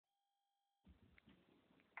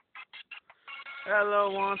Hello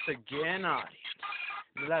once again, audience.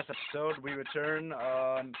 In the last episode, we returned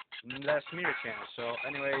on last Mirror channel. So,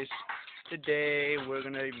 anyways, today we're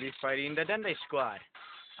gonna be fighting the Dende Squad.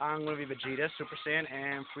 I'm gonna be Vegeta, Super Saiyan,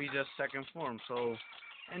 and Frieza's second form. So,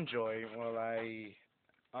 enjoy while I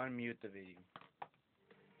unmute the video.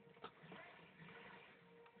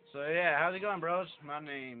 So yeah, how's it going, bros? My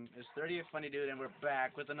name is 30th Funny Dude, and we're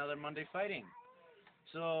back with another Monday fighting.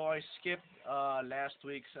 So I skipped last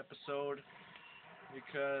week's episode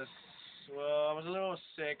because, well, I was a little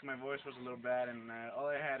sick, my voice was a little bad, and all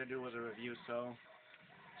I had to do was a review, so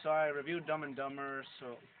I reviewed Dumb and Dumber,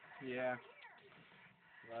 so, yeah,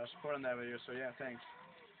 support on that video, so yeah, thanks.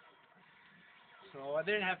 So I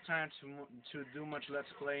didn't have time to do much Let's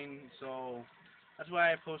Playing, so that's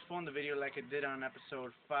why I postponed the video like I did on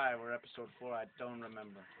episode 5 or episode 4, I don't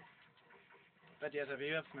remember. But yes, if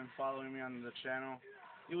you have been following me on the channel,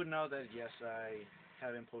 you would know that yes, I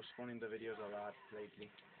have been postponing the videos a lot lately.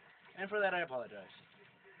 And for that I apologize.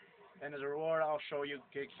 And as a reward, I'll show you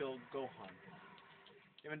get killed Gohan.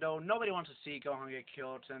 Even though nobody wants to see Gohan get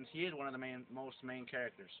killed, since he is one of the most main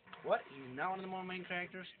characters. What? He's not one of the more main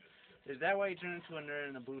characters? Is that why he turned into a nerd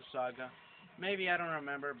in the Boo Saga? Maybe, I don't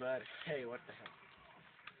remember, but hey, what the hell.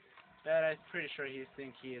 But I'm pretty sure he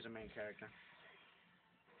thinks he is a main character.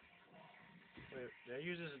 Wait, did I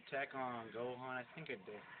use his attack on Gohan? I think I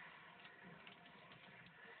did.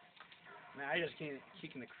 Man, I just keep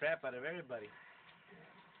kicking the crap out of everybody.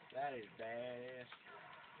 That is badass.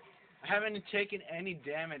 I haven't taken any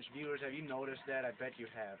damage, viewers. Have you noticed that? I bet you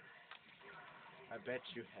have. I bet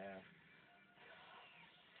you have.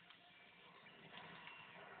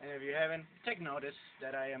 And if you haven't, take notice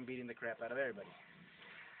that I am beating the crap out of everybody.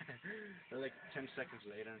 They're like 10 seconds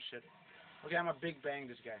later and shit. Okay, I'm a big bang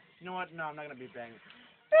this guy. You know what? No, I'm not gonna be bang.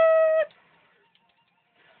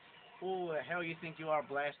 Who the hell you think you are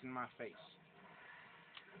blasting my face?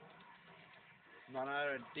 None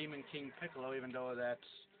other Demon King Piccolo, even though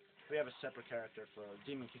we have a separate character for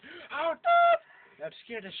Demon King. Oh, that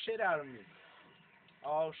scared the shit out of me.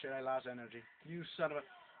 Oh shit, I lost energy. You son of a.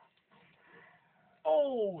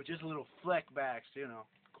 Oh, just a little fleck backs, you know.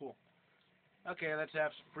 Cool. Okay, let's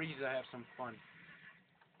have Frieza have some fun.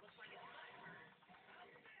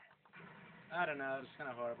 I don't know, it's kind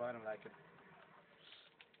of horrible. I don't like it.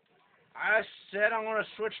 I said I'm gonna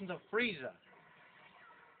switch into Frieza.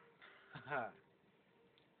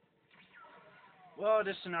 Well,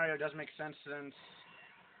 this scenario does make sense since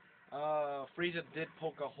Frieza did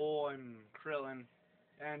poke a hole in Krillin,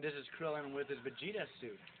 and this is Krillin with his Vegeta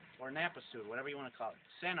suit, or Nappa suit, whatever you want to call it.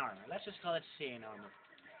 Saiyan armor. Let's just call it Saiyan armor.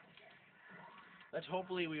 Let's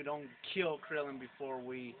hopefully we don't kill Krillin before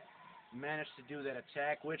we manage to do that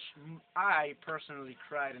attack, which I personally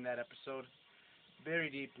cried in that episode, very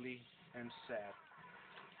deeply and sad.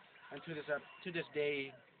 And to this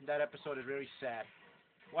day, that episode is very sad.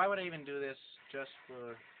 Why would I even do this just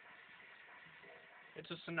for...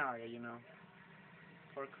 It's a scenario, you know,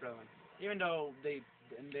 for Krillin. Even though they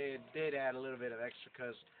did add a little bit of extra,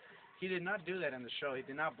 because he did not do that in the show. He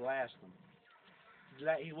did not blast them.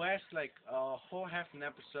 He watched like a whole half an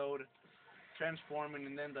episode transforming,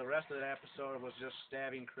 and then the rest of the episode was just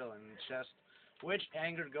stabbing Krillin in the chest, which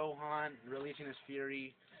angered Gohan, releasing his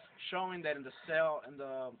fury, showing that in the Cell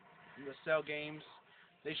games,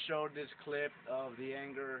 they showed this clip of the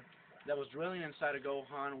anger that was drilling inside of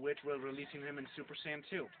Gohan, which was releasing him in Super Saiyan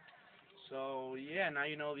 2. So yeah, now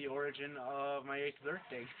you know the origin of my 8th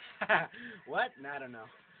birthday. What? I don't know.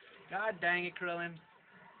 God dang it, Krillin.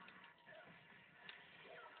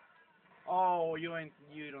 Oh, you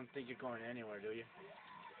don't think you're going anywhere, do you?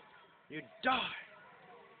 You die!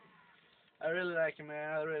 I really like you,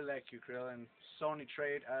 man. I really like you, Krillin. Sony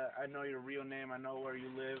Trade, I know your real name. I know where you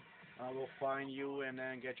live. I will find you and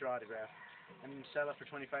then get your autograph. And sell it for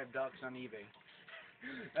 $25 on eBay.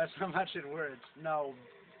 That's how much it worth. No,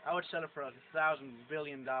 I would sell it for $1,000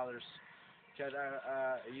 billion. Because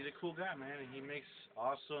he's a cool guy, man. And he makes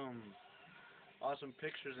awesome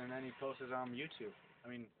pictures, and then he posts it on YouTube. I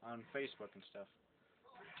mean, on Facebook and stuff.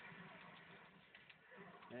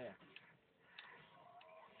 Yeah.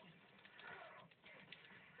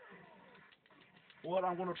 What?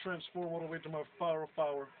 I'm gonna transform all the way to my power.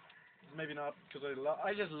 Maybe not, because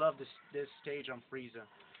I just love this stage on Frieza.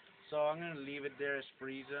 So I'm gonna leave it there as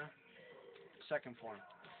Frieza. Second form.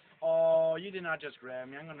 Oh, you did not just grab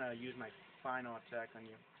me. I'm gonna use my final attack on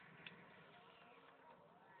you.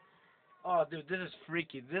 Oh, dude, this is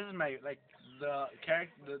freaky. This is my the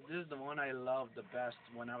character. This is the one I loved the best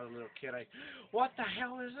when I was a little kid. What the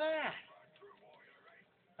hell is that?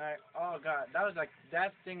 Oh god, that was like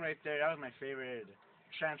that thing right there. That was my favorite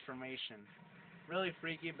transformation. really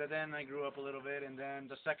freaky, but then I grew up a little bit, and then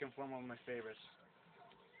the second form was my favorites.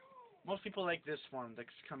 Most people like this form that's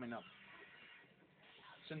coming up.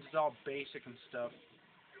 Since it's all basic and stuff,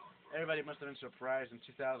 everybody must have been surprised in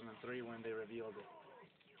 2003 when they revealed it.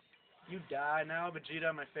 You die now,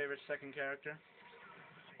 Vegeta, my favorite second character.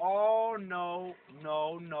 Oh no,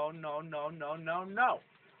 no, no, no, no, no, no, no!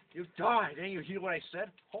 You died! Didn't you hear what I said?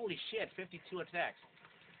 Holy shit, 52 attacks.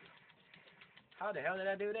 How the hell did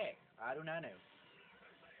I do that? I do not know.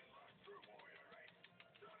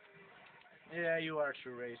 Yeah, you are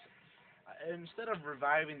true race. Instead of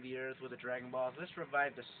reviving the Earth with the Dragon Balls, let's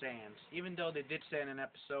revive the Saiyans. Even though they did say in an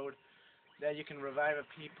episode that you can revive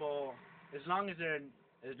a people as long as they're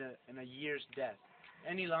in a year's death.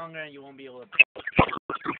 Any longer, and you won't be able to.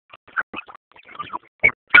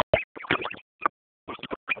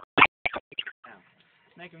 Now,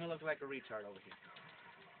 making me look like a retard over here.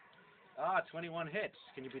 Ah, 21 hits.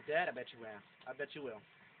 Can you beat that? I bet you will. I bet you will.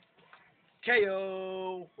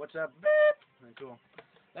 KO! What's up? Beep! Cool.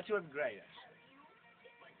 That's what great is.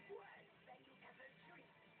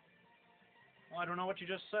 Well, I don't know what you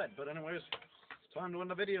just said, but anyways, it's time to end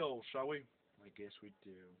the video, shall we? I guess we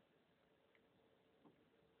do.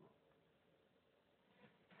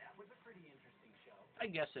 That was a pretty interesting show. I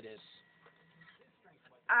guess it is.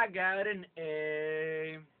 I got an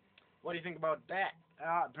A. What do you think about that?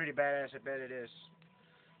 Ah, pretty badass, I bet it is.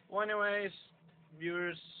 Well, anyways,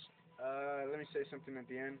 viewers, let me say something at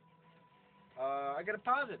the end. I gotta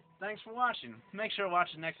pause it. Thanks for watching. Make sure to watch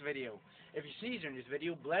the next video. If you see during this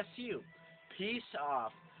video, bless you. Peace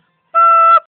off.